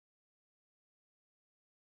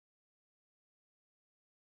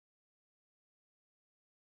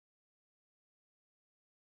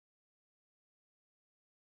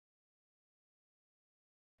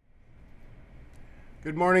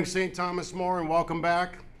Good morning, St. Thomas More, and welcome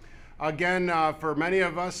back. Again, for many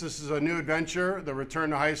of us, this is a new adventure, the return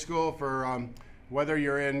to high school for whether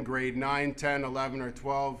you're in grade 9, 10, 11, or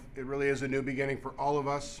 12. It really is a new beginning for all of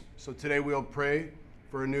us. So today we'll pray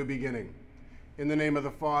for a new beginning. In the name of the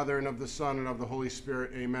Father, and of the Son, and of the Holy Spirit,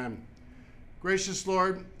 amen. Gracious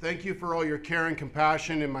Lord, thank you for all your care and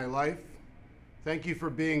compassion in my life. Thank you for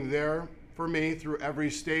being there for me through every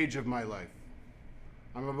stage of my life.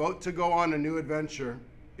 I'm about to go on a new adventure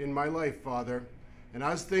in my life, Father, and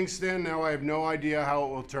as things stand now, I have no idea how it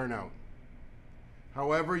will turn out.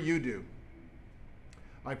 However you do,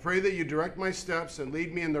 I pray that you direct my steps and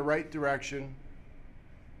lead me in the right direction.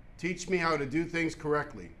 Teach me how to do things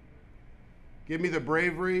correctly. Give me the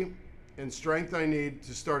bravery and strength I need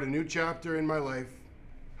to start a new chapter in my life.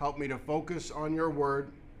 Help me to focus on your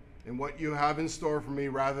word and what you have in store for me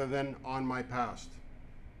rather than on my past.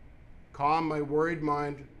 Calm my worried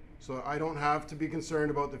mind so I don't have to be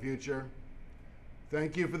concerned about the future.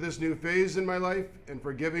 Thank you for this new phase in my life and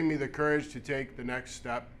for giving me the courage to take the next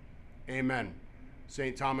step. Amen.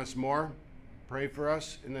 St. Thomas More, pray for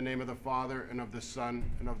us in the name of the Father, and of the Son,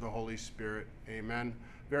 and of the Holy Spirit. Amen.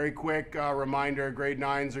 Very quick reminder, grade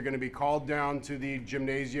 9s are going to be called down to the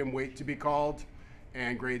gymnasium, wait to be called,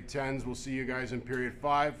 and grade 10s, we'll see you guys in period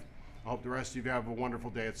 5. I hope the rest of you have a wonderful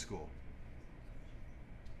day at school.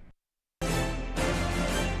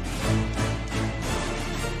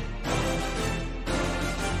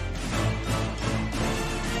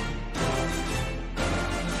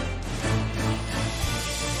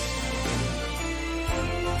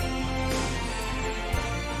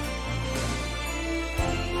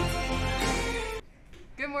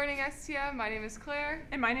 Good morning, STM. My name is Claire.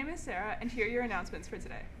 And my name is Sarah, and here are your announcements for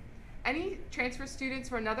today. Any transfer students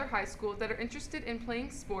from another high school that are interested in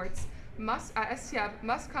playing sports at STM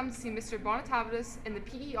must come to see Mr. Bonatavides in the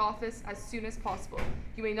PE office as soon as possible.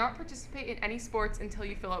 You may not participate in any sports until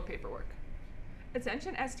you fill out paperwork.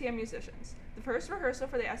 Attention STM musicians. The first rehearsal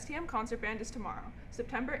for the STM concert band is tomorrow,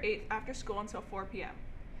 September 8th, after school until 4 p.m.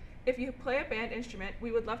 If you play a band instrument,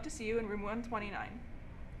 we would love to see you in room 129.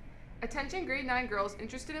 Attention grade 9 girls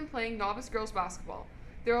interested in playing novice girls basketball.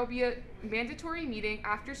 There will be a mandatory meeting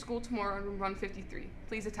after school tomorrow in room 153.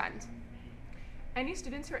 Please attend. Any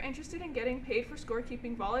students who are interested in getting paid for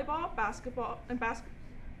scorekeeping volleyball, basketball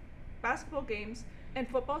games, and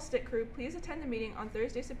football stick crew, please attend the meeting on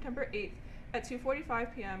Thursday, September 8th at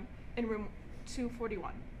 2:45 p.m. in room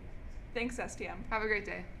 241. Thanks, STM. Have a great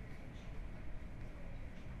day.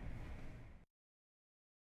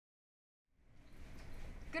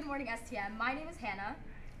 Good morning, STM. My name is Hannah.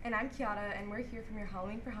 And I'm Kiara, and we're here from your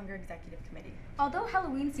Halloween for Hunger Executive Committee. Although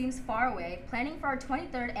Halloween seems far away, planning for our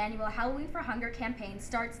 23rd annual Halloween for Hunger campaign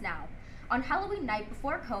starts now. On Halloween night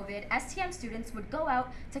before COVID, STM students would go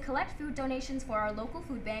out to collect food donations for our local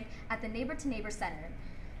food bank at the Neighbor to Neighbor Center.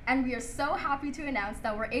 And we are so happy to announce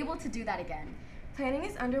that we're able to do that again. Planning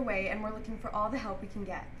is underway, and we're looking for all the help we can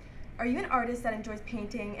get. Are you an artist that enjoys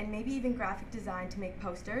painting and maybe even graphic design to make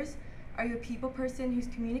posters? Are you a people person whose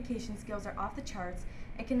communication skills are off the charts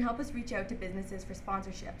and can help us reach out to businesses for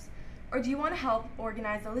sponsorships? Or do you want to help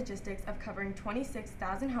organize the logistics of covering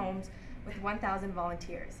 26,000 homes with 1,000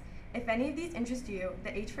 volunteers? If any of these interest you, the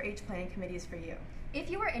H4H Planning Committee is for you. If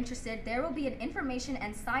you are interested, there will be an information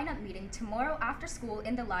and sign-up meeting tomorrow after school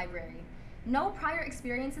in the library. No prior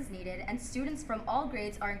experience is needed, and students from all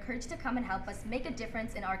grades are encouraged to come and help us make a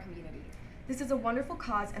difference in our community. This is a wonderful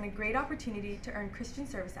cause and a great opportunity to earn Christian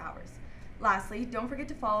service hours. Lastly, don't forget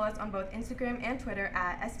to follow us on both Instagram and Twitter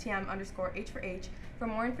at STM_H4H for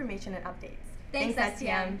more information and updates. Thanks,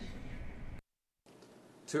 STM.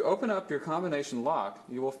 To open up your combination lock,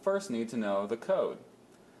 you will first need to know the code.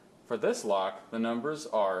 For this lock, the numbers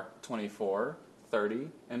are 24, 30,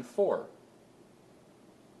 and 4.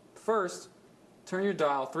 First, turn your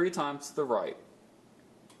dial 3 times to the right.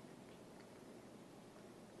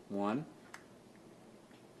 1,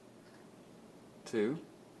 2,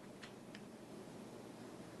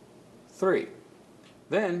 3.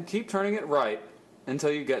 Then keep turning it right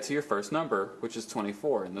until you get to your first number, which is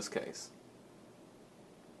 24 in this case.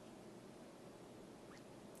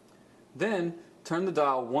 Then turn the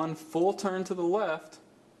dial 1 full turn to the left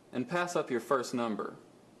and pass up your first number.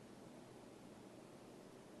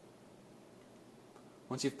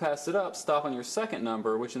 Once you've passed it up, stop on your second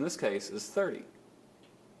number, which in this case is 30.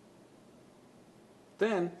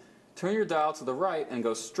 Then turn your dial to the right and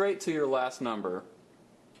go straight to your last number.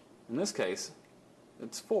 In this case,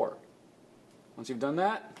 it's 4. Once you've done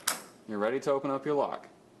that, you're ready to open up your lock.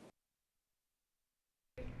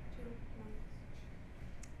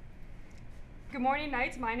 Good morning,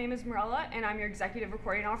 Knights. My name is Morella, and I'm your Executive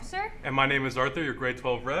Recording Officer. And my name is Arthur, your grade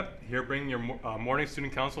 12 rep, here bringing your morning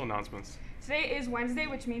student council announcements. Today is Wednesday,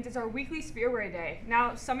 which means it's our weekly Spearwear Day.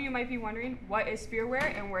 Now, some of you might be wondering, what is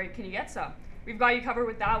Spearwear and where can you get some? We've got you covered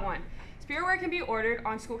with that one. Spearwear can be ordered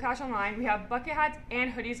on School Cash Online. We have bucket hats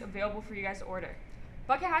and hoodies available for you guys to order.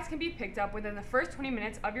 Bucket hats can be picked up within the first 20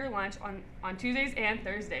 minutes of your lunch on Tuesdays and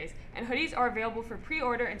Thursdays. And hoodies are available for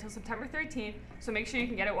pre-order until September 13th, so make sure you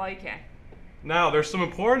can get it while you can. Now, there's some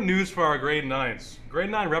important news for our grade 9s.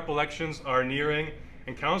 Grade 9 rep elections are nearing,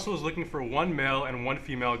 and council is looking for one male and one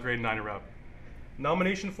female grade 9 rep.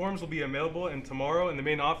 Nomination forms will be available tomorrow in the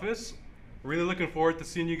main office. Really looking forward to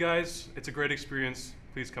seeing you guys. It's a great experience.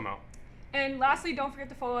 Please come out. And lastly, don't forget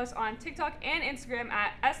to follow us on TikTok and Instagram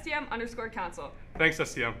at STM_council. Thanks,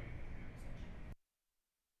 STM.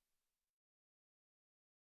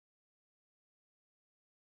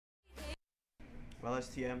 Well,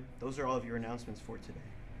 STM, those are all of your announcements for today.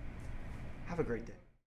 Have a great day.